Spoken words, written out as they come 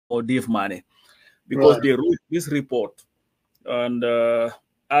Dave Mane, because Right. they wrote this report and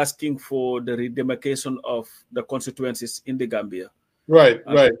asking for the redemarcation of the constituencies in the Gambia. Right.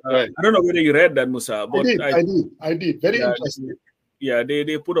 And, Right. I don't know whether you read that, Musa, but I did. Very yeah, interesting. yeah,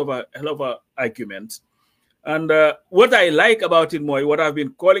 they put up a hell of a argument. And what I like about it more, what I've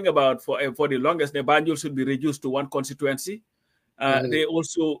been calling about for the longest, the Banjul should be reduced to one constituency. They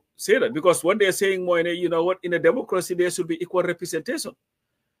also say that because what they're saying more, you know what, in a democracy there should be equal representation.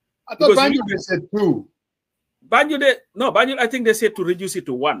 I thought Because Banjul they said two. Banjul, I think they said to reduce it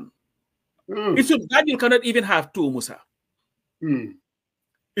to one. Banjul cannot even have two, Musa.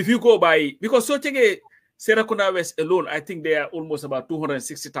 If you go by, because so take Serakunda West alone, I think they are almost about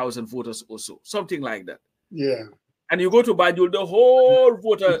 260,000 voters or so, something like that. Yeah. And you go to Banjul, the whole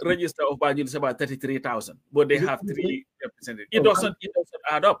voter register of Banjul is about 33,000, but they have 3 representatives. It doesn't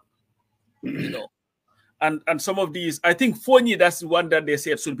add up, you know. And some of these, I think Fonyi, that's the one that they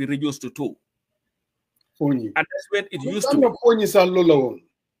said should be reduced to 2. Fonyi. And that's when it used to be. Fonyi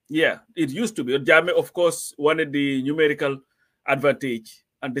yeah, it used to be. Jame, of course, wanted the numerical advantage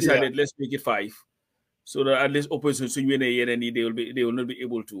and decided let's make it 5. So that at least opposition they will not be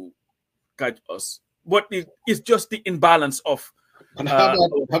able to catch us. But it's just the imbalance of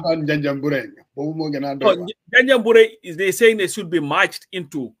Janjambure. Janjambure is they saying they should be merged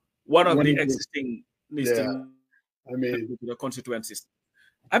into one of the existing the constituencies.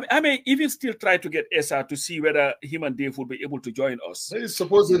 I may even still try to get SR to see whether him and Dave would be able to join us. That is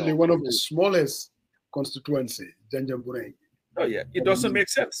supposedly one of the smallest constituency, Janjambure. Oh yeah, it doesn't make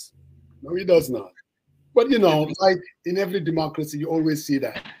sense. No, it does not. But you know, like in every democracy, you always see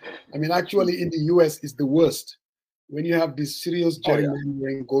that. I mean, actually, in the US, it's the worst when you have this serious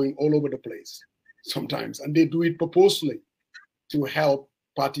gerrymandering going all over the place sometimes, and they do it purposely to help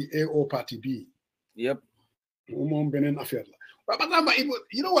Party A or Party B. Yep. But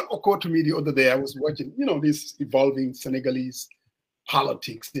you know what occurred to me the other day? I was watching, you know, this evolving Senegalese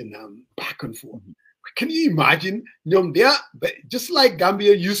politics in back and forth. Can you imagine? They are just like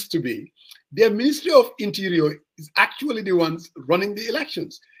Gambia used to be. Their Ministry of Interior is actually the ones running the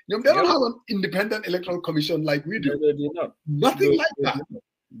elections. They don't have an independent electoral commission like we do. Nothing like that.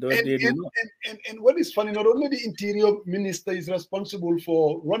 And what is funny, not only the Interior Minister is responsible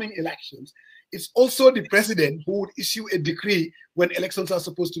for running elections, it's also the president who would issue a decree when elections are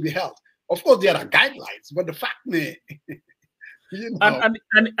supposed to be held. Of course, there are guidelines, but the fact, you know.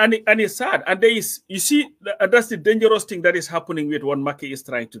 and it's sad. And there is, you see, that's the dangerous thing that is happening with what Maki is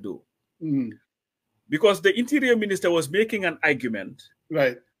trying to do. Because the Interior Minister was making an argument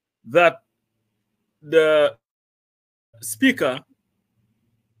that the Speaker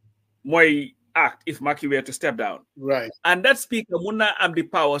might act if Maki were to step down. And that Speaker would not have the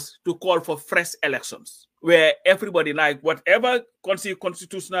powers to call for fresh elections, where everybody, like whatever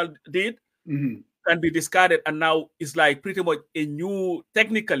constitutional did can be discarded, and now it's like pretty much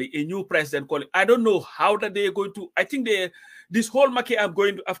technically a new president calling. I don't know how that they're going to. I think this whole Maki I'm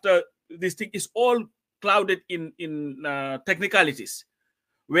going to after this thing is all clouded in technicalities,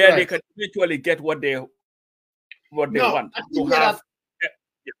 where they can eventually get what they want to have.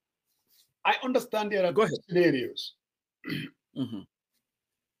 I understand there are two scenarios.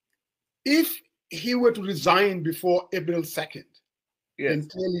 If he were to resign before April 2nd, then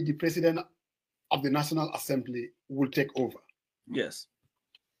clearly the president of the National Assembly will take over. Yes.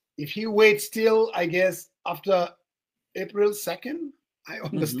 If he waits till, I guess, after April 2nd, I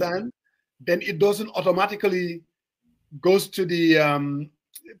understand, then it doesn't automatically goes to the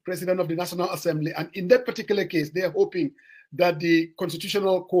president of the National Assembly. And in that particular case, they're hoping that the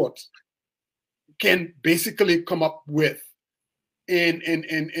Constitutional Court can basically come up with in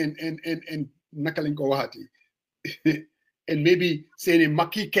Nakalinko Wahati and maybe saying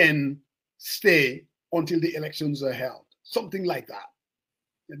Maki can stay until the elections are held, something like that.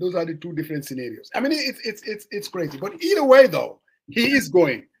 And those are the two different scenarios. I mean, it's crazy, but either way, though, he is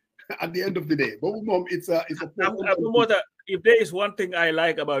going at the end of the day. But it's a. If there is one thing I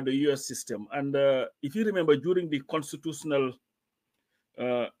like about the U.S. system, and if you remember during the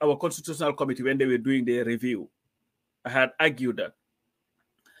our constitutional committee, when they were doing their review, I had argued that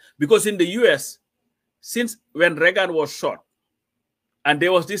because in the U.S., since when Reagan was shot, and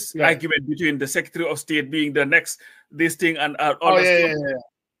there was this argument between the Secretary of State being the next this thing and all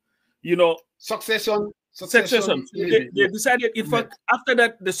you know, succession. They decided, in fact, after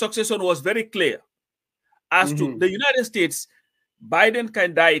that, the succession was very clear as to the United States. Biden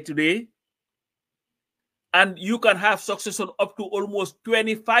can die today, and you can have succession up to almost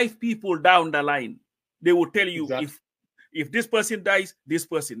 25 people down the line. They will tell you if If this person dies, this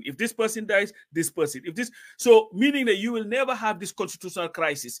person. If this person dies, this person. If this, so meaning that you will never have this constitutional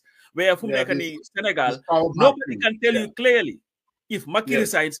crisis where from Senegal, nobody can tell you clearly if Macky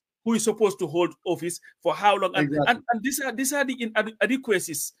resigns, who is supposed to hold office for how long. And these are the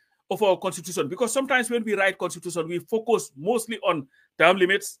inadequacies of our constitution, because sometimes when we write constitution, we focus mostly on term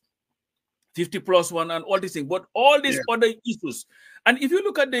limits, 50+1 and all these things, but all these other issues. And if you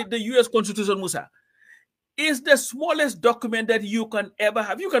look at the US Constitution, Musa, is the smallest document that you can ever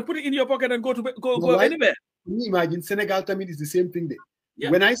have. You can put it in your pocket and go anywhere. Can you imagine? Senegal to me is the same thing there. Yeah.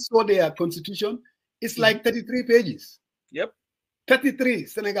 When I saw their constitution, it's like 33 pages. Yep. 33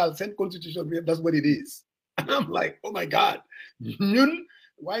 Senegal sent constitution. That's what it is. And I'm like, oh my God.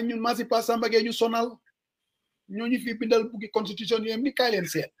 Why you must Pasamba get you sonal? You fi bindal buki constitution you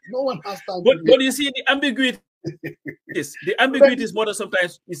said. No one has time. But you see the ambiguity. The ambiguity is more than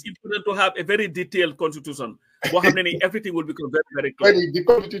sometimes it's important to have a very detailed constitution. What happening, everything will become very, very clear. The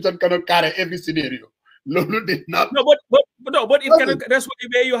constitution cannot carry every scenario. Lolo did not. No, but it cannot. That's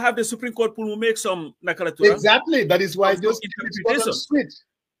where you have the Supreme Court will make some nakalatura. Exactly. That is why just interpretation switch.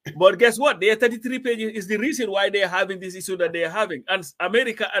 But guess what? Their 33 pages is the reason why they are having this issue that they are having. And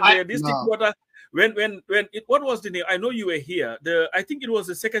America and their district water, what was the name? I know you were here. I think it was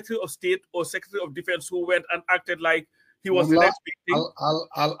the Secretary of State or Secretary of Defense who went and acted like he was the next big thing.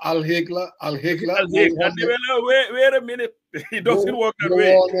 Al Hegla. And they were like, wait a minute. It doesn't work that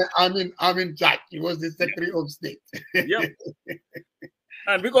way. I'm in charge. He was the Secretary of State. Yeah.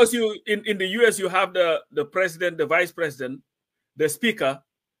 And because in the US, you have the president, the vice president, the speaker,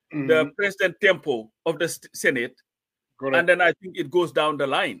 the president tempo of the Senate, correct. And then I think it goes down the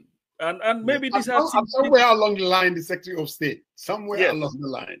line, and maybe these are somewhere along the line, the Secretary of State, somewhere along the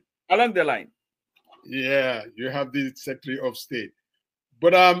line. Yeah, you have the Secretary of State,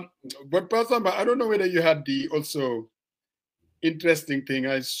 but Pasamba, I don't know whether you had the also interesting thing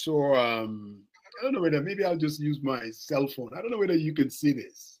I saw. I don't know whether maybe I'll just use my cell phone. I don't know whether you can see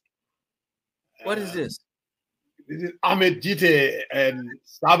this. What is this? This is Ahmed Jite and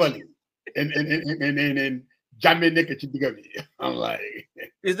Sabali and Jame Nekechibigami. I'm like,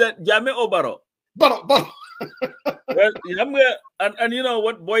 is that Jame or Baro? Baro. Well, and you know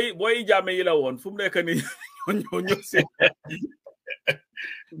what, boy Jame yila won. From there can you say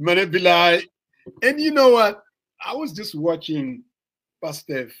Manebilai. And you know what? I was just watching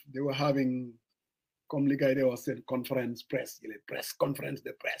Pastef. They were having they was said press conference.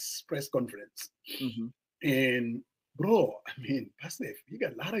 And bro, I mean, Pastef, you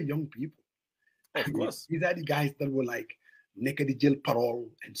got a lot of young people. Of course. These are the guys that were like naked jail parole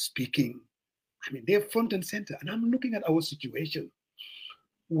and speaking. I mean, they're front and center. And I'm looking at our situation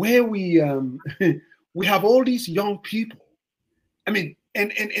where we we have all these young people. I mean,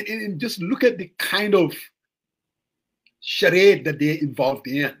 and just look at the kind of charade that they're involved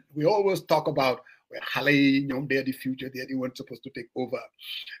in. We always talk about they're the future, they're the ones supposed to take over.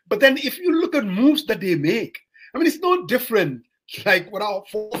 But then if you look at moves that they make, I mean, it's no different like what our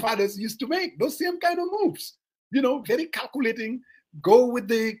forefathers used to make, those same kind of moves, very calculating, go with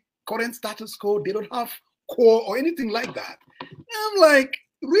the current status quo. They don't have core or anything like that. I'm like,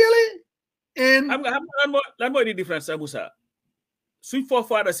 really? And I'm more the difference, Musa. Sweet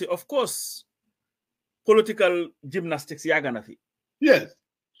forefathers say, of course, political gymnastics, yes.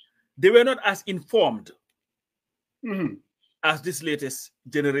 They were not as informed as this latest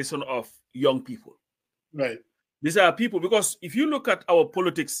generation of young people. Right. These are people, because if you look at our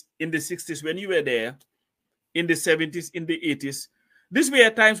politics in the 60s, when you were there, in the 70s, in the 80s, these were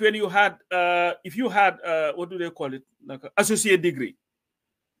times when you had, if you had, what do they call it? Like associate degree.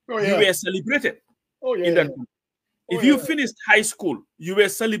 Oh, yeah. You were celebrated in that country. If you finished high school, you were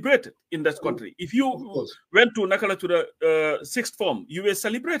celebrated in that country. If you went to Nakala to the sixth form, you were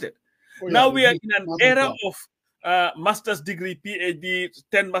celebrated. Now we are in an era of master's degree, PhD,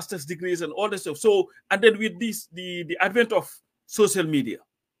 10 master's degrees and all this stuff. So, and then with this, the advent of social media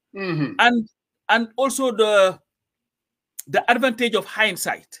and also the advantage of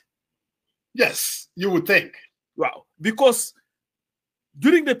hindsight. Yes, you would think. Wow. Because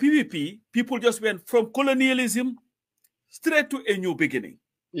during the PVP, people just went from colonialism straight to a new beginning.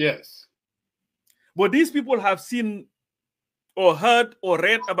 Yes. But these people have seen or heard or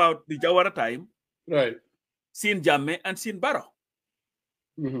read about the Jawara time, right? Seen Jammeh and seen Barrow.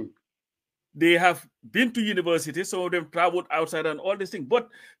 They have been to university, some of them traveled outside and all these things. But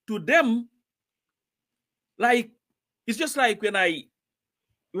to them, like, it's just like when I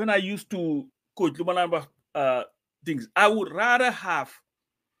used to coach Lumalamba things, I would rather have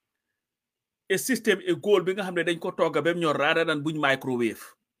a system, a goal, being rather than buñ microwave.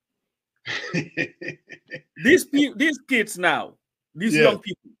 These kids now, these Yes. young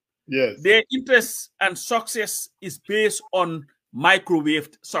people, Yes. their interest and success is based on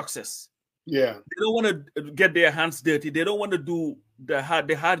microwaved success. Yeah. They don't want to get their hands dirty. They don't want to do the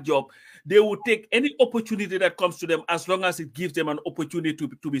hard job. They will take any opportunity that comes to them as long as it gives them an opportunity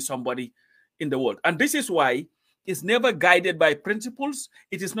to be somebody in the world. And this is why it's never guided by principles.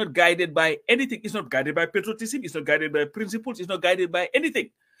 It is not guided by anything. It's not guided by patriotism. It's not guided by principles. It's not guided by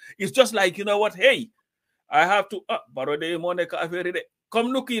anything. It's just like, you know what? Hey, I have to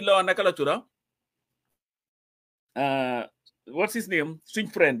what's his name? Swing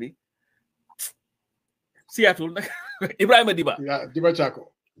friendly. Seattle. Ibrahim Diba. Yeah, Diba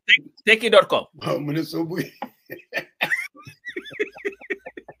Chako. Take.com. You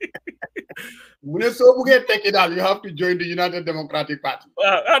have to join the United Democratic Party.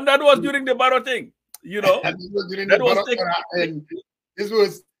 And that was during the Barrow thing, you know. And this was during the Barrow era, and this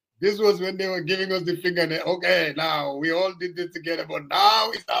was when they were giving us the finger. Okay, now we all did this together, but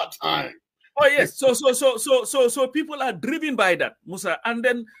now it's our time. Oh yes, so people are driven by that, Musa, and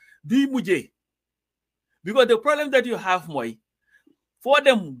then do muje. Because the problem that you have, Moy, for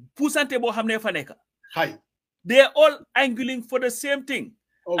them, Hi. They are all angling for the same thing.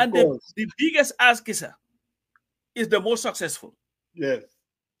 And the biggest ask is the most successful. Yes.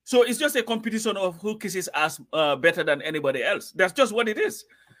 So it's just a competition of who kisses ass better than anybody else. That's just what it is.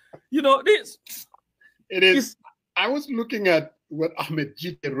 You know, this. It is. I was looking at what Ahmed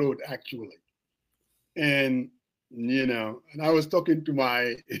Jite wrote, actually. And, you know, and I was talking to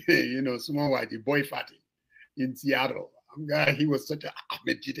my, you know, small whitey boy Fatty in Seattle. He was such an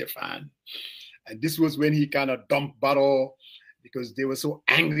Ahmed Jite fan. And this was when he kind of dumped Barrow because they were so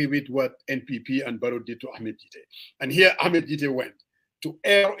angry with what NPP and Barrow did to Ahmed Jite. And here Ahmed Jite went. To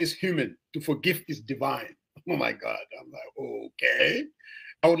err is human, to forgive is divine. Oh my God. I'm like, okay.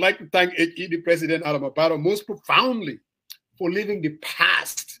 I would like to thank HE, the President Adama Barrow, most profoundly for leaving the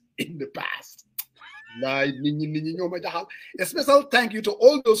past in the past. A special thank you to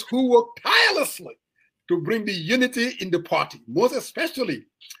all those who worked tirelessly to bring the unity in the party, most especially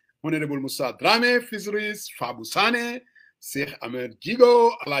Honorable Musa Drame, Fisheries, Fabusane, Sheikh Amer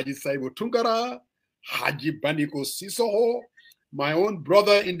Jigo, Alaji Saibo Tungara, Haji Bandiko Sisoho, my own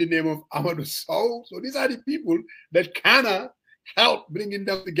brother in the name of Amadou Sow. So these are the people that kind of help bringing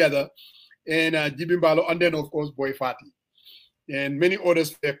them together. And Jibimbalo, and then of course Boy Fati. And many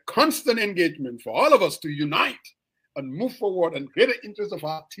others for their constant engagement for all of us to unite and move forward and create the interest of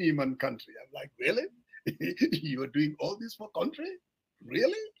our team and country. I'm like, really? You are doing all this for country?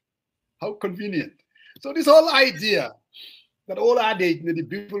 Really? How convenient. So this whole idea that all our days, the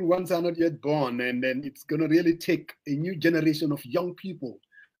people once are not yet born, and then it's going to really take a new generation of young people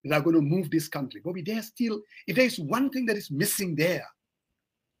that are going to move this country. But there's still, if there's one thing that is missing there,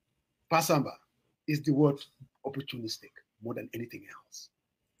 Pasamba, is the word opportunistic more than anything else.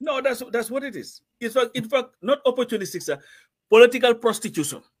 No, that's what it is. In fact, not opportunistic, sir. Political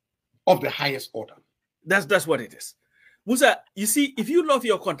prostitution of the highest order. That's what it is. Musa, you see, if you love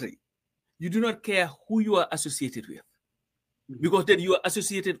your country, you do not care who you are associated with. Because then you are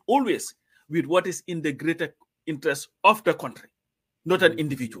associated always with what is in the greater interest of the country, not an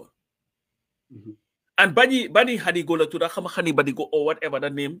individual. And Bani Hadigola to Rahamahani Badigo or whatever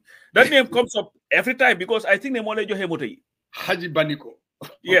that name comes up every time because I think they mole Johemote. Haji Baniko.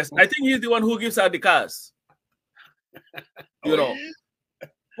 Yes, I think he's the one who gives out the cars. You know.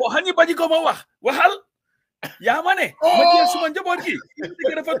 Oh, Hani Badiko Mawa. Wahal. Yamane.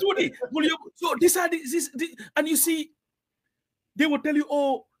 So these are this, and you see, they will tell you,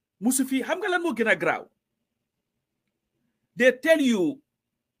 oh, Musufi, Hamgalan mo gina graw. They tell you,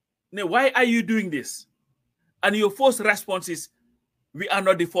 why are you doing this? And your first response is, we are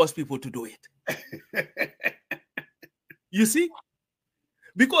not the first people to do it. You see?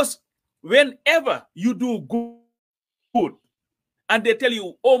 Because whenever you do good, and they tell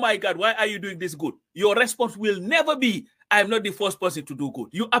you, oh my God, why are you doing this good? Your response will never be, I'm not the first person to do good.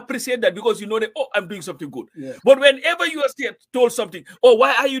 You appreciate that because you know that, oh, I'm doing something good. Yeah. But whenever you are told something, oh,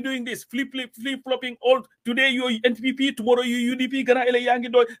 why are you doing this? Flip-flopping, all today you're NPP, tomorrow you UDP,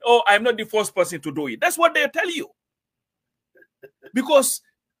 oh, I'm not the first person to do it. That's what they tell you. Because,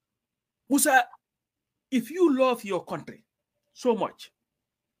 Musa, if you love your country so much,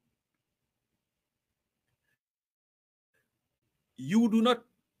 you do not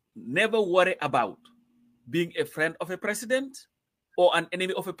never worry about being a friend of a president or an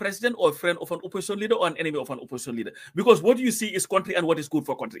enemy of a president or a friend of an opposition leader or an enemy of an opposition leader. Because what you see is country and what is good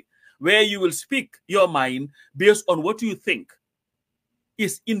for country. Where you will speak your mind based on what you think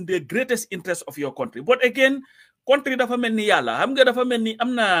is in the greatest interest of your country. But again, country dafa melni yalla. Xam nga dafa melni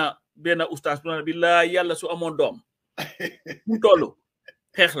amna benn oustaz bu bi la yàlla su amoon doom mu tollu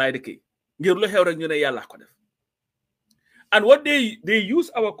xeex laay dëkk ngir lu xew rek ñu ne yàlla ko def. And what they use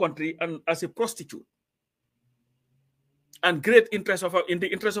our country and as a prostitute and great interest of in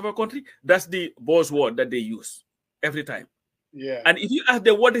the interest of our country. That's the buzzword that they use every time. Yeah. And if you ask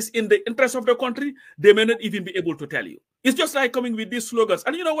them what is in the interest of the country, they may not even be able to tell you. It's just like coming with these slogans.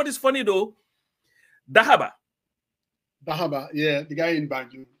 And you know what is funny though? Dahaba, yeah, the guy in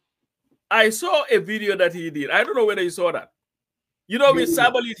Banjul. I saw a video that he did. I don't know whether you saw that. You know, with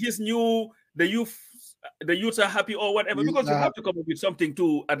Sabali, his new, the youths are happy or whatever, because you have to come up with something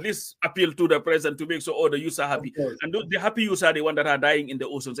to at least appeal to the president to make sure all the youths are happy. And the happy youths are the ones that are dying in the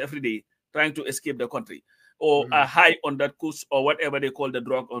oceans every day, trying to escape the country, or are high on that course or whatever they call the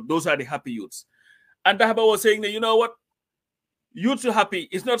drug, or those are the happy youths. And Dahaba was saying that, you know what? Youths are happy.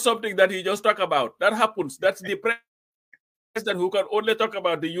 It's not something that he just talk about. That happens. That's the president who can only talk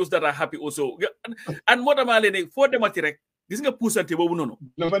about the youths that are happy also. And what am I for them this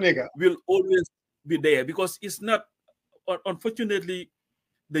will always be there, because it's not, unfortunately,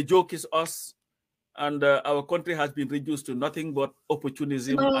 the joke is us, and our country has been reduced to nothing but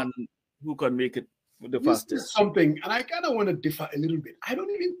opportunism, and who can make it the fastest. Something, and I kind of want to differ a little bit. I don't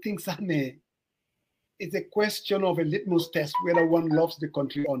even think Sane, it's a question of a litmus test whether one loves the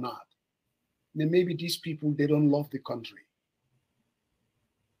country or not. Then maybe these people, they don't love the country.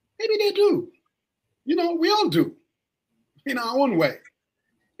 Maybe they do. You know, we all do, in our own way.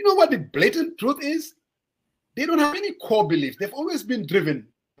 You know what the blatant truth is? They don't have any core beliefs. They've always been driven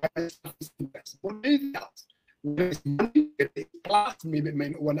by self-interest, or anything else. Whether it's money, whether it's class, maybe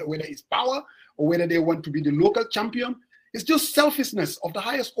whether it's power, or whether they want to be the local champion. It's just selfishness of the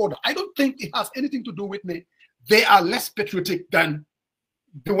highest order. I don't think it has anything to do with me. They are less patriotic than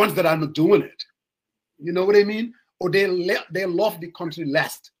the ones that are not doing it. You know what I mean? Or they love the country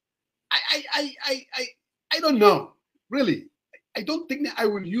less. I don't know, really. I don't think that I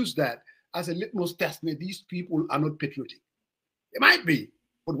will use that as a litmus test that these people are not patriotic. They might be.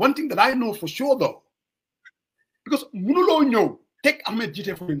 But one thing that I know for sure, though, because Munulo Nyo, take Ahmed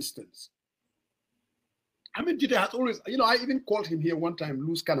Jite, for instance. Ahmed Jite has always, you know, I even called him here one time,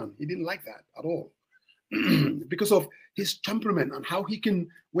 loose cannon. He didn't like that at all. Because of his temperament and how he can,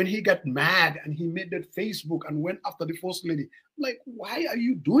 when he got mad and he made that Facebook and went after the first lady, I'm like, why are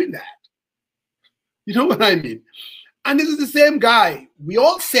you doing that? You know what I mean? And this is the same guy. We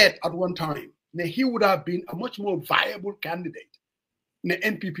all said at one time that he would have been a much more viable candidate in the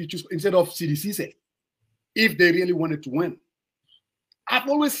NPP instead of CDC, if they really wanted to win. I've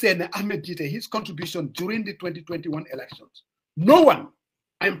always said that Ahmed Jite, his contribution during the 2021 elections, no one,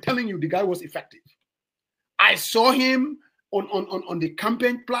 I'm telling you, the guy was effective. I saw him on the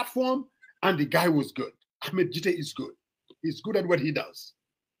campaign platform, and the guy was good. Ahmed Jite is good. He's good at what he does.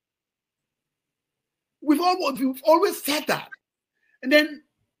 We've always said that. And then,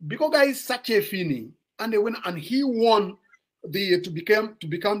 because guy is such a fini, and they went and he won to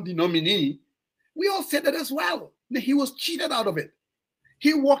become the nominee, we all said that as well. He was cheated out of it.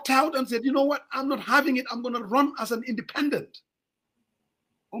 He walked out and said, you know what, I'm not having it. I'm going to run as an independent.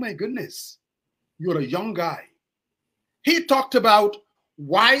 Oh my goodness. You're a young guy. He talked about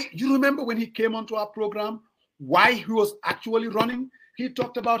why, you remember when he came onto our program, why he was actually running? He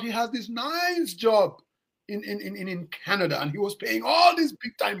talked about he has this nice job in Canada, and he was paying all this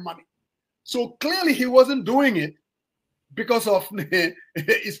big time money. So clearly he wasn't doing it because of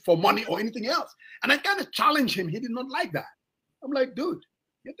it's for money or anything else. And I kind of challenged him. He did not like that. I'm like, dude,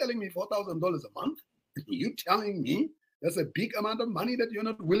 you're telling me $4,000 a month? You telling me that's a big amount of money that you're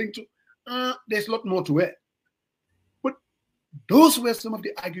not willing to? There's a lot more to it. But those were some of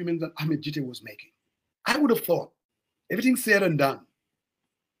the arguments that Ahmed Jite was making. I would have thought, everything said and done,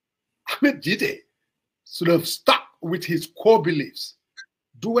 Ahmed Jite should have stuck with his core beliefs,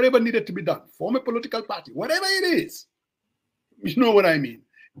 do whatever needed to be done, form a political party, whatever it is. You know what I mean?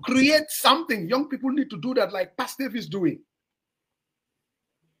 Create something. Young people need to do that, like Pasteur is doing.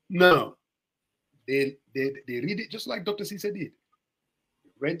 No. They read it just like Dr. Cisse did.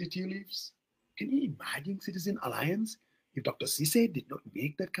 Read the tea leaves. Can you imagine Citizen Alliance if Dr. Cisse did not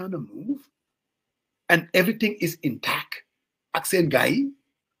make that kind of move? And everything is intact. Accent guy.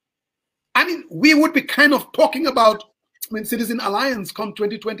 I mean, we would be kind of talking about when Citizen Alliance come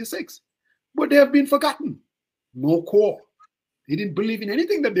 2026. But they have been forgotten. No core. They didn't believe in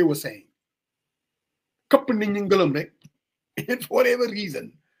anything that they were saying. And for whatever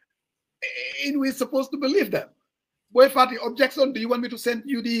reason, we're supposed to believe them. Boy, Fatih, objection, do you want me to send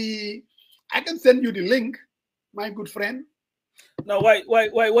you I can send you the link, my good friend. Now, why,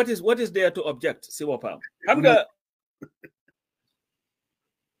 what is there to object, Siwapam?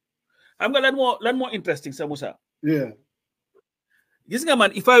 I'm gonna learn more interesting, Sir Musa. Yeah. This guy,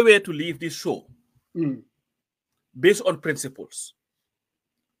 man, if I were to leave this show Mm. based on principles,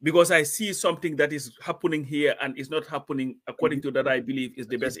 because I see something that is happening here and is not happening according to that I believe is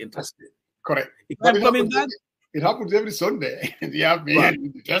the best interest. Correct. If But I'm coming back, it happens every Sunday. Yeah,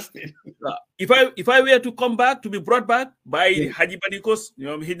 man, tested. If I were to come back, to be brought back by Haji Banikos,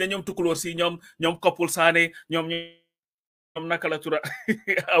 ñom tukulor si ñom couple sane ñom nakala tura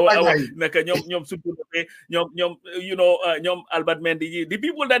naka ñom ñom Albert Mendy, the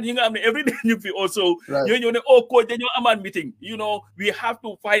people that every day you feel also coach dañu aman meeting, we have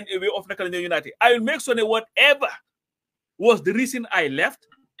to find a way of nakala united. I will make sure that whatever was the reason I left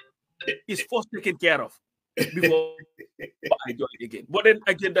is first taken care of before I join again. But then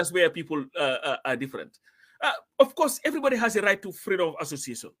again, that's where people are different. Of course, everybody has a right to freedom of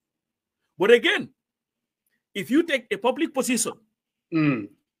association. But again, if you take a public position,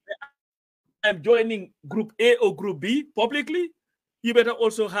 I'm joining group A or group B publicly, you better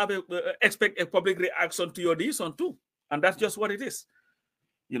also have expect a public reaction to your decision too. And that's just what it is.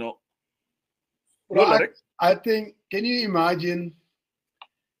 Well, I think, can you imagine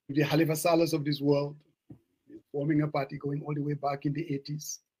the Halifa Salahs of this world forming a party going all the way back in the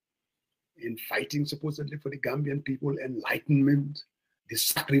 80s and fighting supposedly for the Gambian people, enlightenment, the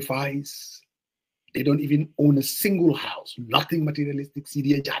sacrifice. They don't even own a single house, nothing materialistic,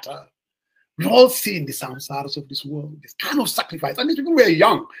 Sidia Jata. We've all seen the samsaras of this world, this kind of sacrifice. And these people were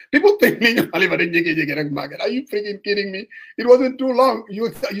young. People think, are you freaking kidding me? It wasn't too long.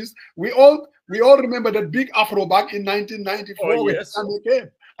 We all remember that big afro back in 1994 when Sami came.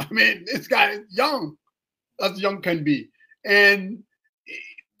 I mean, this guy is young, as young can be. And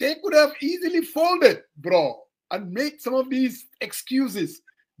they could have easily folded, bro, and make some of these excuses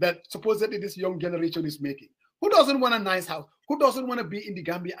that supposedly this young generation is making. Who doesn't want a nice house? Who doesn't want to be in the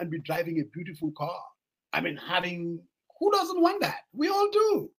Gambia and be driving a beautiful car? I mean, who doesn't want that? We all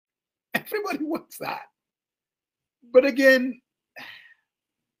do. Everybody wants that. But again,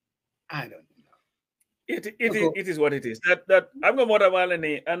 I don't know. It is what it is. That I'm going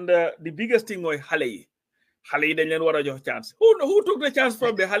to and the biggest thing was Halei. Halei didn't want to chance. Who took the chance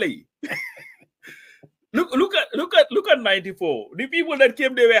from the Halei? Look at 94. The people that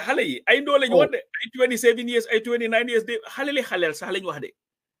came there were Halei. I know like 27 years, 29 years, they Halei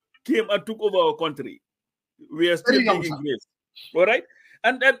came and took over our country. We are still making grace. All right?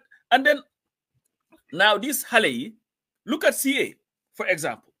 And then now this Halei, look at CA, for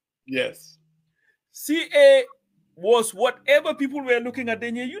example. Yes. CA was whatever people were looking at,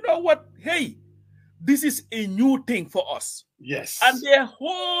 then you know what? Hey, this is a new thing for us. Yes. And their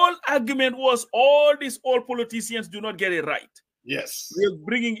whole argument was all these old politicians do not get it right. Yes. We're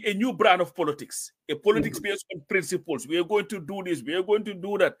bringing a new brand of politics, a politics based on principles. We are going to do this. We are going to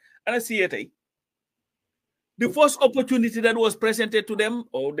do that. And I see it. The first opportunity that was presented to them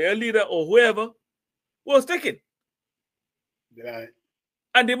or their leader or whoever was taken. Right.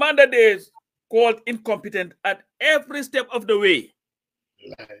 And the man that they called incompetent at every step of the way.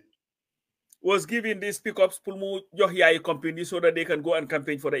 Right. Was giving these pickups Pulmu company so that they can go and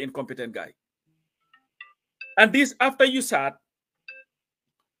campaign for the incompetent guy. And this after you sat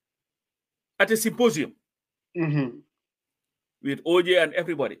at a symposium with OJ and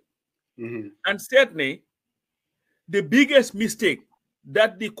everybody. And certainly the biggest mistake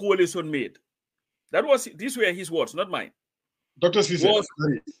that the coalition made, these were his words, not mine. Dr. Cesar.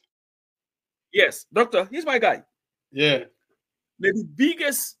 Yes, doctor, he's my guy. Yeah. The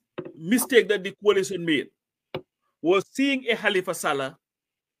biggest mistake that the coalition made was seeing a Halifa Sallah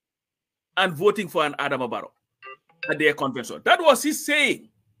and voting for an Adama Barrow at their convention. That was his saying.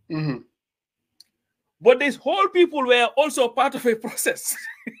 But these whole people were also part of a process.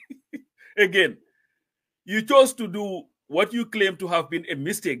 Again, you chose to do what you claim to have been a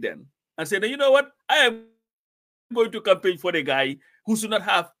mistake then and said, you know what? I am going to campaign for the guy who should not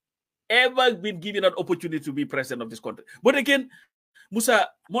have ever been given an opportunity to be president of this country. But again, Musa,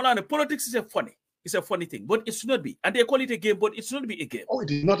 politics is it's a funny thing, but it should not be. And they call it a game, but it should not be a game. Oh, it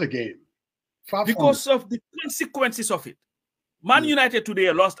is not a game. Because of the consequences of it. Man United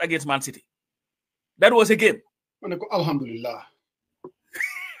today lost against Man City. That was a game. Alhamdulillah.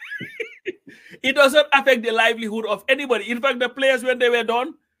 It doesn't affect the livelihood of anybody. In fact, the players, when they were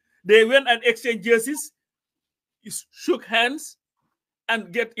done, they went and exchanged jerseys, shook hands,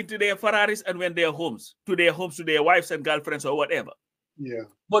 and get into their Ferraris and went their homes, to their wives and girlfriends or whatever. Yeah.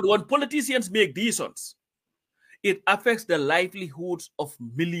 But when politicians make decisions, it affects the livelihoods of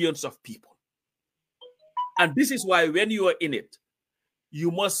millions of people. And this is why when you are in it,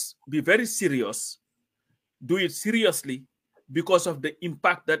 you must be very serious, do it seriously because of the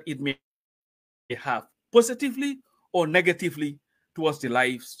impact that it may have, positively or negatively, towards the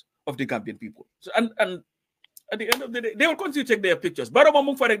lives of the Gambian people. So, and at the end of the day, they will continue to take their pictures. Barrow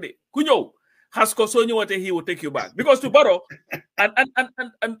Mamung Farede, Kunyo, Hasko Sonyo, he will take you back. Because to Barrow,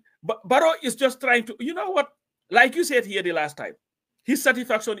 and Barrow is just trying to, you know what, like you said here the last time, his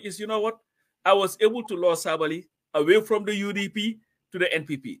satisfaction is, you know what, I was able to lure Sabali away from the UDP to the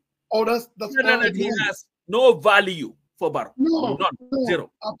NPP. Oh, that's that he has no value for Barrow. No, none,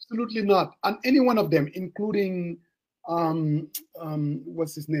 zero. Absolutely not. And any one of them, including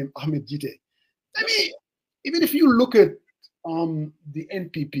what's his name, Ahmed Jite. I mean, even if you look at the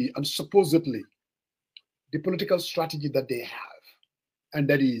NPP and supposedly the political strategy that they have, and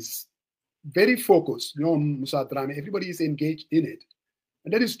that is very focused, you know, Musa, everybody is engaged in it,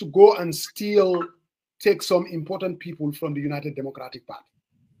 and that is to go and still take some important people from the United Democratic Party.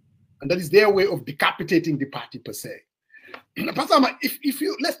 And that is their way of decapitating the party per se. Pasamba, if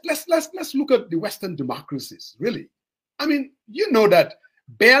you let's look at the Western democracies, really. I mean, you know that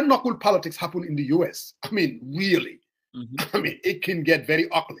bare knuckle politics happen in the US. I mean, really. I mean, it can get very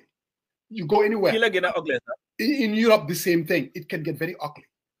ugly. You go anywhere. In Europe, the same thing. It can get very ugly.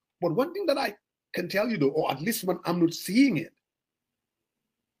 But one thing that I can tell you though, or at least when I'm not seeing it,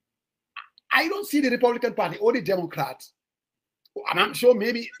 I don't see the Republican Party or the Democrats, and I'm sure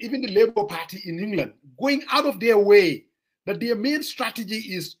maybe even the Labour Party in England, going out of their way that their main strategy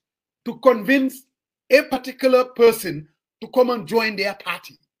is to convince a particular person to come and join their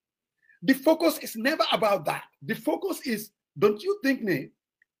party. The focus is never about that. The focus is, don't you think,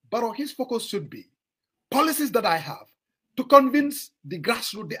 Barrow, his focus should be policies that I have to convince the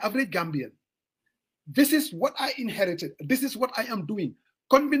grassroots, the average Gambian. This is what I inherited. This is what I am doing.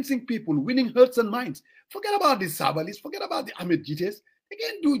 Convincing people, winning hearts and minds. Forget about the Sabalis, forget about the Ahmed Jites. They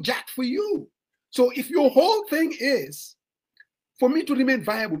can't do jack for you. So if your whole thing is for me to remain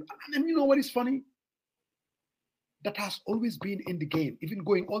viable, and you know what is funny? That has always been in the game, even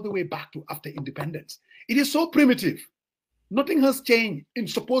going all the way back to after independence. It is so primitive. Nothing has changed in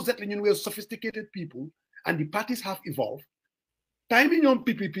supposedly we are sophisticated people and the parties have evolved. Timing on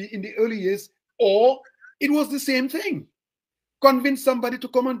PPP in the early years, or it was the same thing. Convince somebody to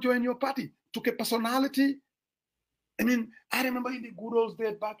come and join your party. Took a personality. I mean, I remember in the good old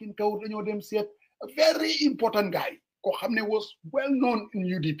days back in Kaur, them said a very important guy. Kohamne was well known in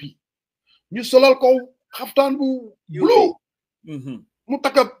UDP. You solal ko haftan bu blue.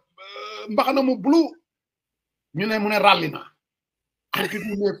 Mutaka mbakana mu blue. Mune rallina. And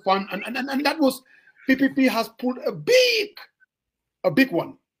people made fun. And that was PPP has pulled a big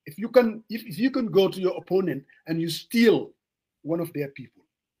one. If you can go to your opponent and you steal one of their people,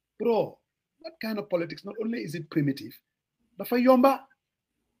 bro, that kind of politics, not only is it primitive, but for Yomba,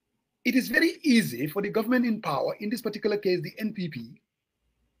 it is very easy for the government in power, in this particular case, the NPP,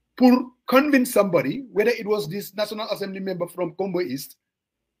 to convince somebody, whether it was this National Assembly member from Combo East,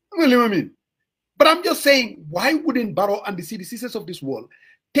 you know what I mean? But I'm just saying, why wouldn't Barrow and the CDCs of this world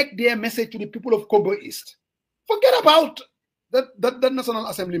take their message to the people of Combo East? Forget about that National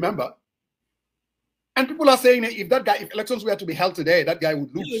Assembly member. And people are saying that if elections were to be held today, that guy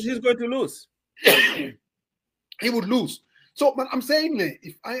would lose. He's going to lose. He would lose. So, but I'm saying,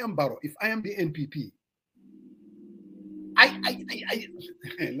 if I am Barrow, if I am the NPP, I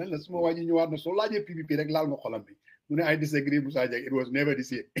disagree, Musa. It was never the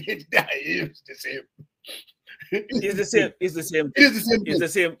same. It's the same. It's the same. It's the same. It is the same. It's the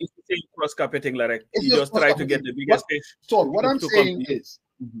same. It's the same cross-carpeting, like you just try to get the biggest fish. So what I'm saying is,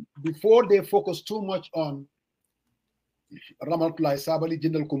 before they focus too much on Ramatulai Sabali,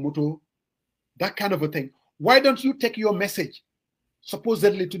 Jindal Komoto, that kind of a thing, why don't you take your message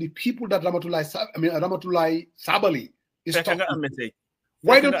supposedly to the people that Ramatulai Sabali is talking to?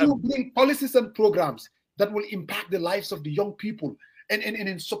 Why don't you bring policies and programs that will impact the lives of the young people?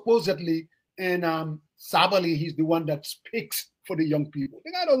 And supposedly, Sabali, he's the one that speaks for the young people.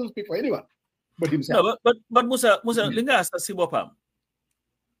 The guy doesn't speak for anyone but himself. No, but Musa, linga asa sibopam.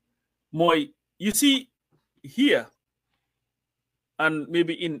 Moy, you see here and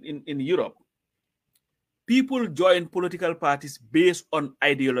maybe in Europe, people join political parties based on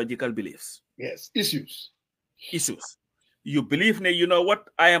ideological beliefs. Yes, issues. You believe, you know what,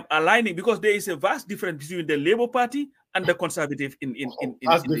 I am aligning, because there is a vast difference between the Labour Party and the Conservative in the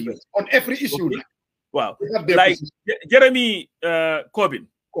US. On every issue. Okay? Wow. Like Jeremy Corbyn.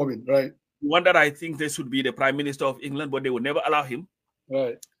 Corbyn, right. One that I think they should be the Prime Minister of England, but they would never allow him.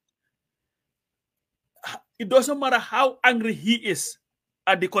 Right. It doesn't matter how angry he is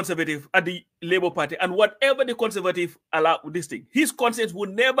at the Labour Party, and whatever the Conservative allow this thing, his conscience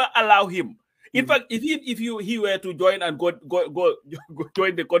will never allow him. In fact, if he were to join and go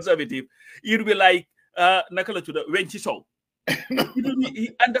join the Conservative, it would be like nakala to the Wenchi Show.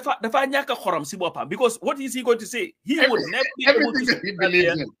 And the Fanyaka Horam Sibopam, because what is he going to say? He would never be able to say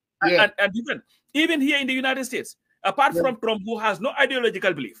and even here in the United States, apart from Trump, who has no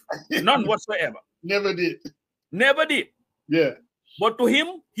ideological belief, none whatsoever. Never did. Never did. Yeah. But to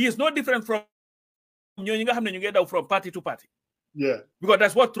him, he is no different from from party to party. Yeah. Because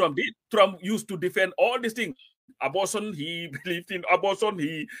that's what Trump did. Trump used to defend all these things. Abortion, he believed in abortion.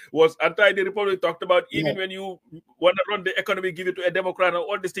 He was anti the Republic, talked about even when you want to run the economy, give it to a Democrat and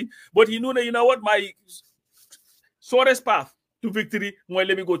all these things. But he knew that, you know what, my shortest path to victory, let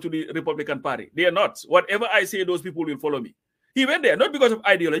me go to the Republican Party. They are not. Whatever I say, those people will follow me. He went there, not because of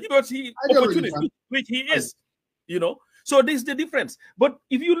ideology, but opportunity, which he is, you know. So this is the difference. But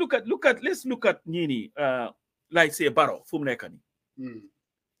if you let's look at Nini, like say Barrow, Fumnekani.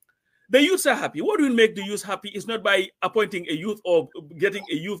 The youths are happy. What will make the youth happy is not by appointing a youth or getting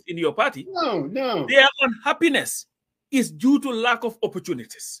a youth in your party. No. Their unhappiness is due to lack of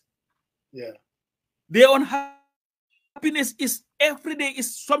opportunities. Yeah. Their unhappiness is every day,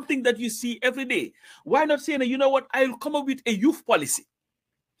 is something that you see every day. Why not saying, you know what, I'll come up with a youth policy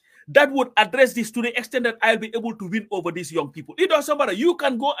that would address this to the extent that I'll be able to win over these young people. It doesn't matter. You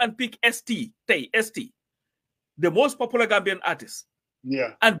can go and pick ST, the most popular Gambian artist,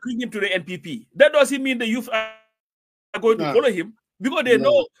 and bring him to the NPP. That doesn't mean the youth are going to follow him, because they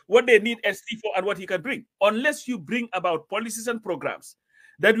know what they need ST for and what he can bring. Unless you bring about policies and programs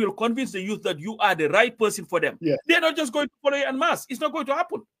that will convince the youth that you are the right person for them, they're not just going to follow you en masse. It's not going to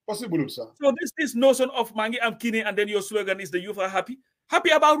happen. Possible, sir. So this notion of Mangi Amkini and then your slogan is the youth are happy.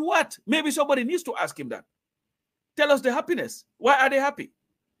 Happy about what? Maybe somebody needs to ask him that. Tell us the happiness. Why are they happy?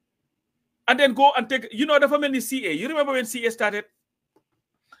 And then go and take, you know, the family CA. You remember when CA started?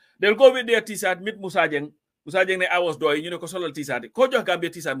 They'll go with their T-shirt, meet Musa Jeng. Musa Jeng, I was doing, you know, Kosolal T-shirt. Kojo Gambia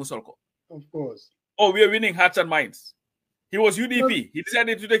T-shirt Musolko. Of course. Oh, we are winning hearts and minds. He was UDP. He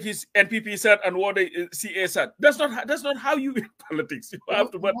decided to take his NPP shirt and wore the CA shirt. That's not how you win politics. You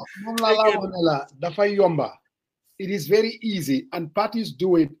have to. But it is very easy, and parties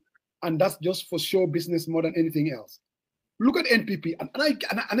do it, and that's just for show business more than anything else. Look at NPP, and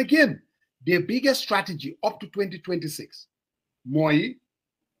again, their biggest strategy up to 2026, Moi,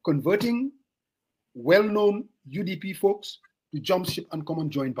 converting well-known UDP folks to jump ship and come and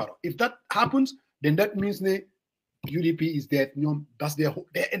join Barrow. If that happens, then that means UDP is dead. That's their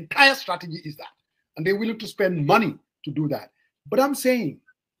entire strategy is that, and they're willing to spend money to do that. But I'm saying,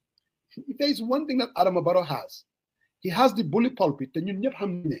 if there is one thing that Adama Barrow has, he has the bully pulpit.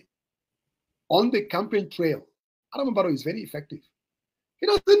 On the campaign trail, Adama Barrow is very effective. He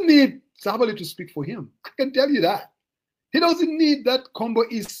doesn't need somebody to speak for him. I can tell you that. He doesn't need that Combo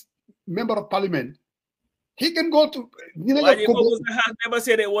is member of parliament. He can go to. Has never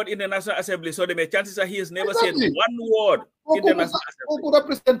said a word in the National Assembly, so the chances are he has never said one word in the National Assembly.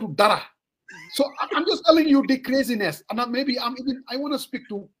 Represent to Dara. So I'm just telling you the craziness, and maybe I want to speak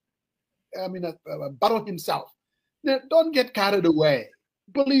to, Barrow himself. Now, don't get carried away.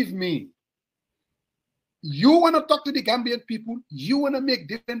 Believe me. You want to talk to the Gambian people. You want to make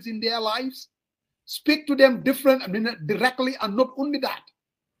difference in their lives. Speak to them directly, and not only that.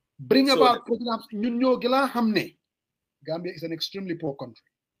 Bring about programs. Gambia is an extremely poor country.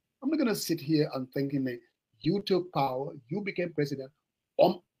 I'm not going to sit here and thinking that you took power, you became president,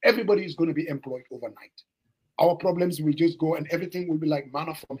 everybody is going to be employed overnight. Our problems will just go and everything will be like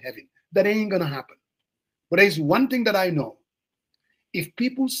manna from heaven. That ain't going to happen. But there's one thing that I know. If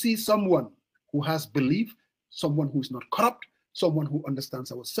people see someone who has belief, someone who is not corrupt, someone who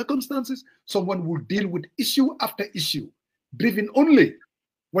understands our circumstances, someone who will deal with issue after issue, driven only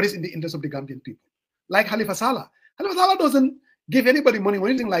what is in the interest of the Gambian people. Like Halifa Sallah. Halifa Sallah doesn't give anybody money or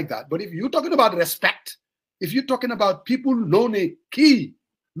anything like that. But if you're talking about respect, if you're talking about people known a key,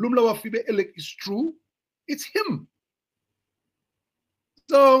 Lumlawa Fibe Elek is true, it's him.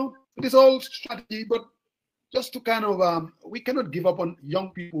 So this whole strategy, but just to kind of, we cannot give up on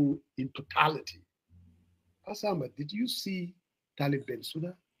young people in totality. Pasamba, did you see Talib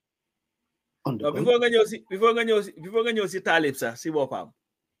Bensouda? Before I see Talib, sir, see what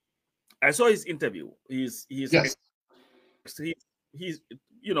I saw his interview. He's you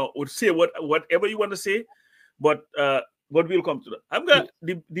know, would say whatever you want to say, but we'll come to that. I've got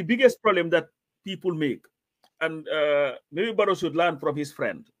the biggest problem that people make, and maybe Barrow should learn from his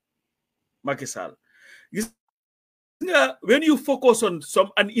friend Macky Sall. When you focus on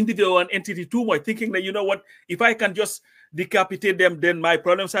an individual, an entity too much, thinking that, you know what, if I can just decapitate them, then my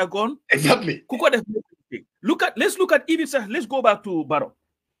problems are gone. Exactly. Let's look at even, sir, let's go back to Barrow.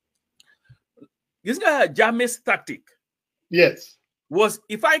 This guy Jammeh's tactic. Yes. Was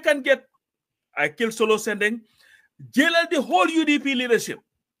if I can get, I kill Solo Sending, jail the whole UDP leadership.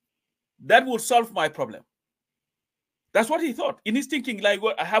 That would solve my problem. That's what he thought in his thinking. Like,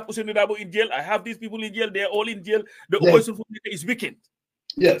 well, I have Usain Dabo in jail. I have these people in jail. They're all in jail. The opposition is weakened.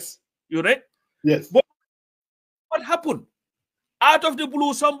 Yes. You right? Yes. But what happened? Out of the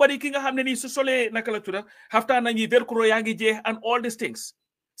blue, somebody king hamneni sole nakalatura haftana ni verkuro yangi je and all these things.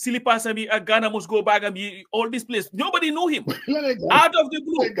 Silipasami Ghana must go bagami, all this place. Nobody knew him. Out of the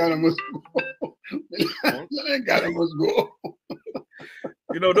blue. Ghana must go. Ghana must go.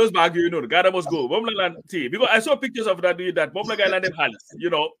 You know, those bag, you know, Ghana must go. Because I saw pictures of that doing that. You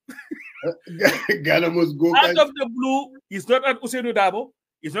know. Ghana must go. Out of the blue, it's not an Usain Dabo,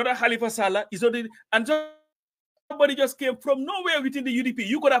 it's not a Khalifa Sallah, it's not and somebody just came from nowhere within the UDP.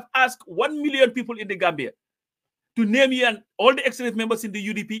 You could have asked 1 million people in the Gambia to name you and all the executive members in the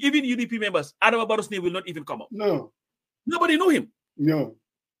UDP, even UDP members. Adama Barrow's name will not even come up. No. Nobody knew him. No.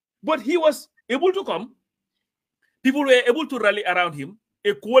 But he was able to come. People were able to rally around him.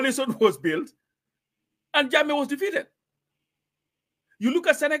 A coalition was built. And Jammeh was defeated. You look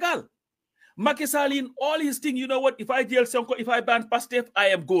at Senegal. Macky Sall in all his thing, you know what? If I jail Sonko, if I ban Pastef, I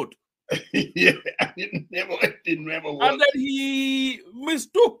am good. Yeah, it never worked. And then he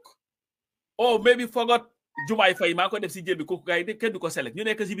mistook. Or maybe forgot Jumai Faye. Man ko def si jail bi koku gaay ken du ko select. Ñu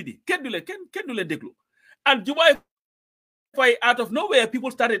nekk ci biti. Ken du len deglu. And Jumai Faye, out of nowhere,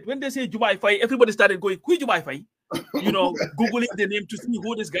 people started, when they say Jumai Faye, everybody started going, who is Jumai Faye? You know, Googling the name to see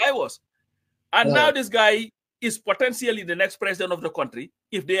who this guy was. And now this guy is potentially the next president of the country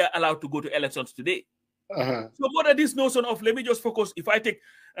if they are allowed to go to elections today. So more than this notion of, let me just focus, if I take,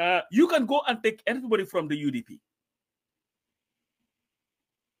 you can go and take everybody from the UDP.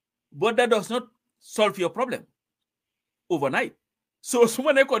 But that does not solve your problem overnight. So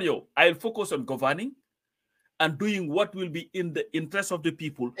I'll focus on governing and doing what will be in the interest of the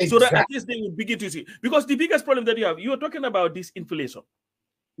people, exactly, so that at least they will begin to see. Because the biggest problem that you are talking about this inflation.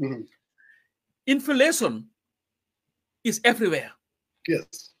 Mm-hmm. Inflation is everywhere.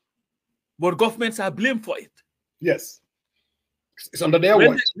 Yes. But governments are blamed for it. Yes. It's under their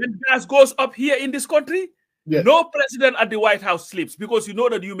watch. When gas goes up here in this country, yes, no president at the White House sleeps because you know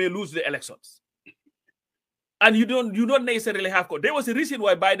that you may lose the elections. And you don't necessarily have. There was a reason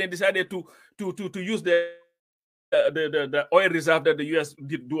why Biden decided to use the oil reserve that the U.S.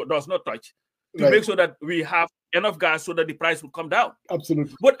 does not touch to make sure that we have enough gas so that the price will come down.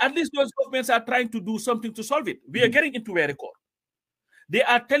 Absolutely. But at least those governments are trying to do something to solve it. We are getting into a record. They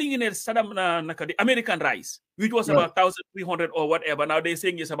are telling you the American rice, which was about 1,300 or whatever. Now they're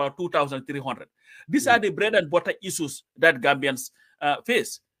saying it's about 2,300. These are the bread and butter issues that Gambians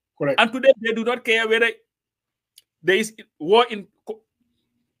face. Correct. And today they do not care whether there is war in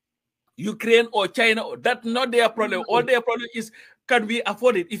Ukraine or China. That's not their problem. All their problem is, can we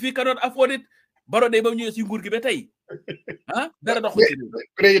afford it? If we cannot afford it, baro de bam ñu ci nguur gi ba tay ah dara doxu ci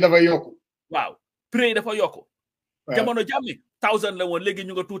prix dafa yokku. Waaw, prix dafa yokku. Jamono Jammeh 1,000 la won, legi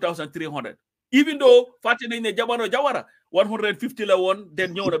ñu nga 2,300. Even though faté nañ ne jamono Jawara 150 la won,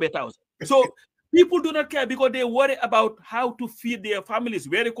 then ñëw na ba 1,000. So people do not care because they worry about how to feed their families.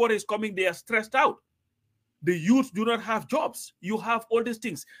 Where the core is coming, they are stressed out. The youth do not have jobs. You have all these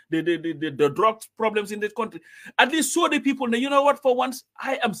things. The drugs problems in this country. At least so the people know, you know what, for once,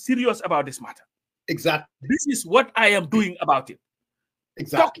 I am serious about this matter. Exactly. This is what I am doing about it.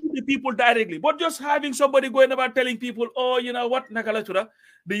 Exactly. Talking to the people directly. But just having somebody going about telling people, oh, you know what, Nakalatura,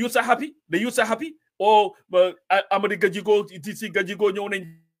 the youths are happy. The youths are happy. Oh, Amadi Gajigo, Itisi Gajigo,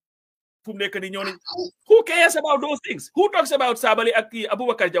 who cares about those things? Who talks about Sabali Aki,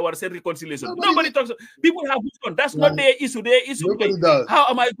 Abubakar Jawar said reconciliation? Nobody talks. People have moved on. That's not their issue. Their issue is how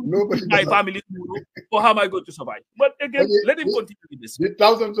am I going to keep my family or how am I going to survive? But again, let him continue with this. The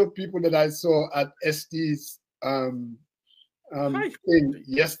thousands of people that I saw at ST's thing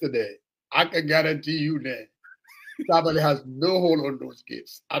yesterday, I can guarantee you that Sabali has no hold on those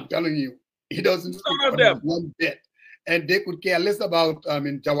kids. I'm telling you, he doesn't speak on one bit. And they could care less about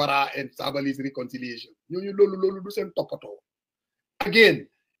in Jawara and Sabali's reconciliation. Again,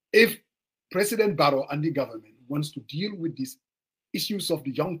 if President Barrow and the government wants to deal with these issues of the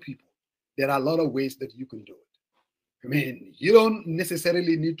young people, there are a lot of ways that you can do it. I mean, you don't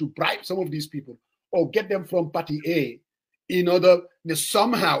necessarily need to bribe some of these people or get them from party A in order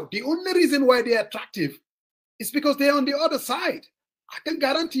somehow. The only reason why they're attractive is because they're on the other side. I can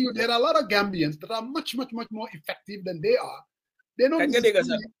guarantee you there are a lot of Gambians that are much, much, much more effective than they are. They don't.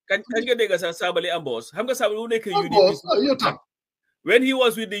 When he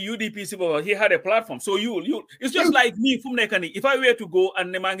was with the UDP, he had a platform. So it's just like me, if I were to go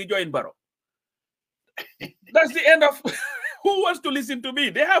and Nemangi join Barrow, That's the end of who wants to listen to me?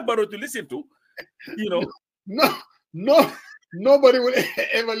 They have Barrow to listen to, you know. No, nobody will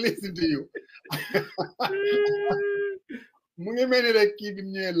ever listen to you.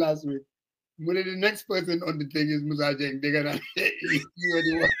 Last week. The next person on the thing is Musa Jeng. They're gonna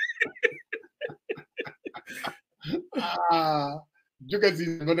you Juga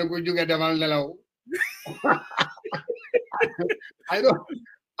sih, juga damal nelaw. I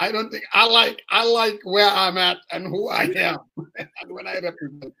don't think I like where I'm at and who I am and when I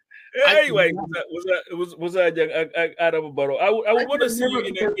represent. Anyway, was Adam Barrow. I would want to see you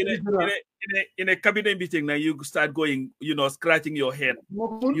in a cabinet meeting. Now you start going, scratching your head.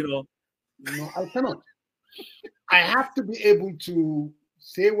 No, I cannot. I have to be able to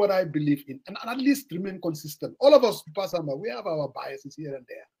say what I believe in and at least remain consistent. All of us, Pasamba, we have our biases here and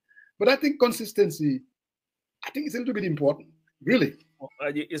there, but I think consistency, I think it's a little bit important. Really,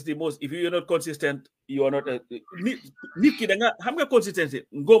 it's the most. If you're not consistent, you are not. Consistency,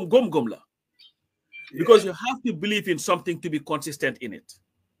 gom la. Because you have to believe in something to be consistent in it.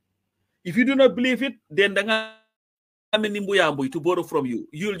 If you do not believe it, then to borrow from you,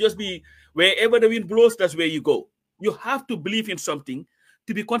 you'll just be wherever the wind blows. That's where you go. You have to believe in something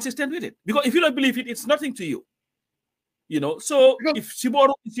to be consistent with it. Because if you don't believe it, it's nothing to you. So if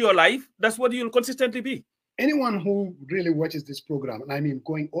Shiboro is your life, that's what you'll consistently be. Anyone who really watches this program, and I mean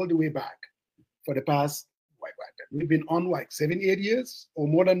going all the way back for the past, we've been on 7-8 years or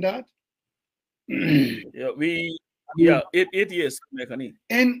more than that. Yeah, 8 years.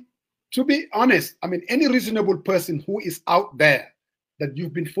 And to be honest, I mean, any reasonable person who is out there that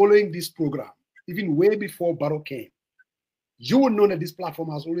you've been following this program, even way before Barrow came, you will know that this platform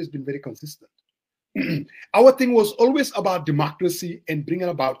has always been very consistent. Our thing was always about democracy and bringing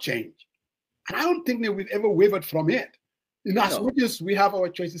about change. And I don't think that we've ever wavered from it. As much as we have our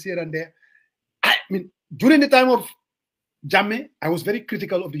choices here and there. I mean, during the time of Jammeh, I was very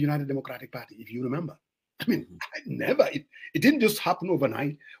critical of the United Democratic Party, if you remember. I mean, it didn't just happen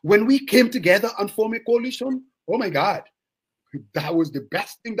overnight. When we came together and formed a coalition, oh my God, that was the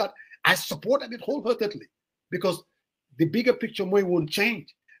best thing that I supported it wholeheartedly because the bigger picture won't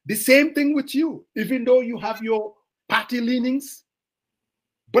change. The same thing with you, even though you have your party leanings,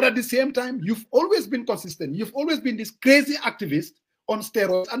 but at the same time, you've always been consistent. You've always been this crazy activist on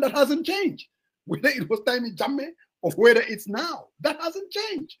steroids, and that hasn't changed. Whether it was time in Jammeh or whether it's now, that hasn't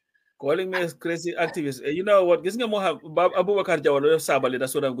changed. Calling me a crazy activist. You know what? That's what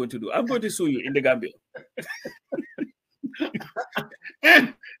I'm going to do. I'm going to sue you in the Gambia.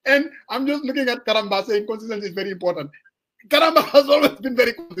 and I'm just looking at Karamba saying consistency is very important. Karamba has always been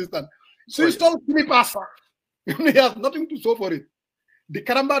very consistent. So he stole Kimi Pasa. He has nothing to show for it. The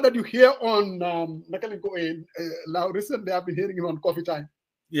Karamba that you hear on now recently I've been hearing him on Coffee Time.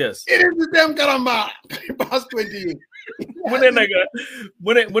 Yes. It is the same Karamba the past 20 years.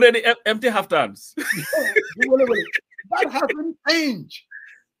 The empty half-times. That hasn't changed.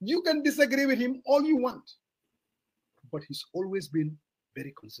 You can disagree with him all you want. But he's always been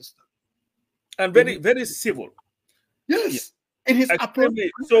very consistent. And very, very civil. Yes. Yeah. And his approach.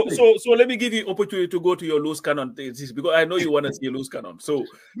 So let me give you opportunity to go to your loose cannon because I know you want to see a loose cannon. So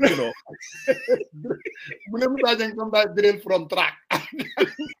from track.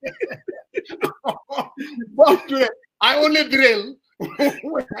 I only drill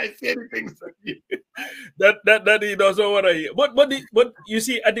when I say things that he doesn't want to hear. But you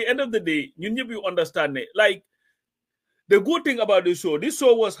see, at the end of the day, you need to understand it. Like the good thing about this show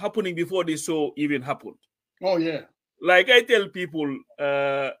was happening before this show even happened. Oh yeah. Like I tell people,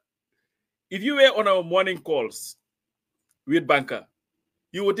 if you were on our morning calls with Banker,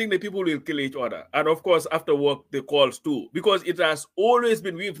 you would think that people will kill each other. And of course, after work, the calls too. Because it has always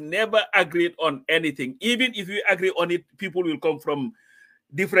been, we've never agreed on anything. Even if we agree on it, people will come from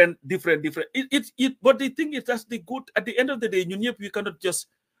different. But the thing is, that's the good. At the end of the day, we cannot just,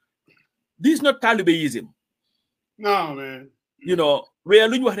 this is not Talibanism. No, man.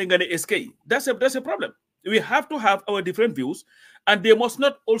 Where escape. That's a problem. We have to have our different views, and they must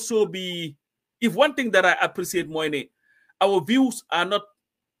not also be. If one thing that I appreciate more, our views are not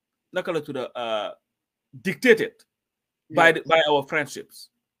dictated by our friendships.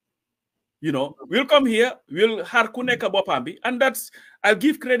 We'll come here, we'll harkuneka bopambi, and I'll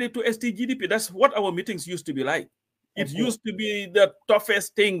give credit to STGDP. That's what our meetings used to be like. It used to be the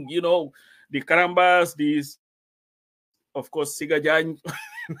toughest thing, the Karambas, these, of course, Sigajan.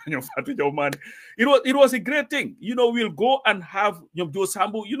 It was a great thing. We'll go and have Joe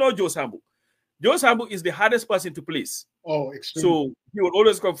Sambu. Joe Sambu. Joe Sambu is the hardest person to please. Oh, extremely. So he will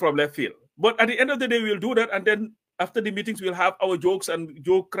always come from left field. But at the end of the day, we'll do that. And then after the meetings, we'll have our jokes and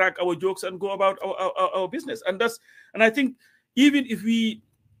crack our jokes and go about our business. And I think even if we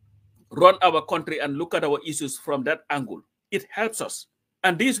run our country and look at our issues from that angle, it helps us.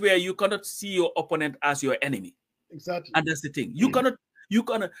 And this is where you cannot see your opponent as your enemy. Exactly. And that's the thing. You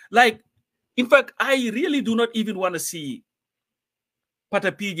cannot, like, in fact, I really do not even want to see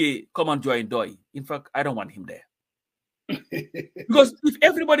Pata PJ come and join Doi. In fact, I don't want him there. Because if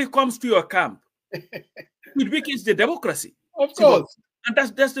everybody comes to your camp, it weakens the democracy. Of course. And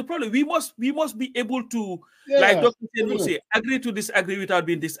that's the problem. We must be able to, like Dr. Sen will say, agree to disagree without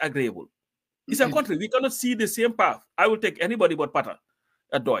being disagreeable. It's a country. We cannot see the same path. I will take anybody but Pata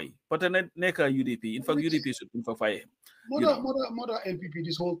at Doi. Pata Neka UDP. In fact, UDP should fire him. Mother NPP,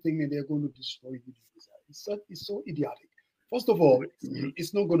 this whole thing, and they're going to destroy UDP. It's so idiotic. First of all,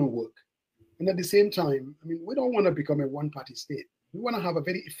 it's not going to work. And at the same time, I mean, we don't want to become a one-party state. We want to have a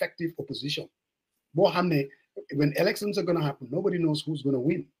very effective opposition. When elections are going to happen, nobody knows who's going to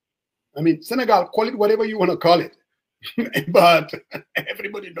win. I mean, Senegal, call it whatever you want to call it. But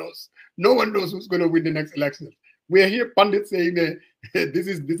everybody knows. No one knows who's going to win the next election. We are here pundits saying that this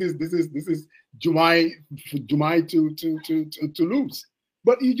is Jumai to lose.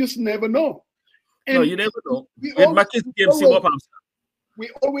 But you just never know. And no, you never know. We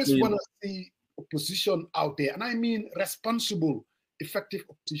always want to see opposition out there. And I mean responsible, effective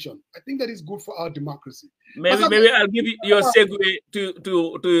opposition. I think that is good for our democracy. Maybe I'll give you your segue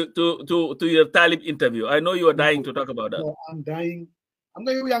to your Talib interview. I know you are dying to talk about that. No, I'm dying. I'm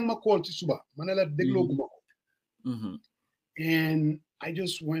going to young call to Suba. And I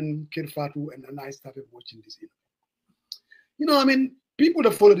just went Kirfatu and I started watching this interview. You know, I mean, people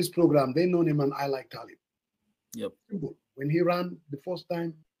that follow this program, they know him and I like Talib. Yep. When he ran the first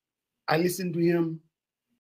time, I listened to him.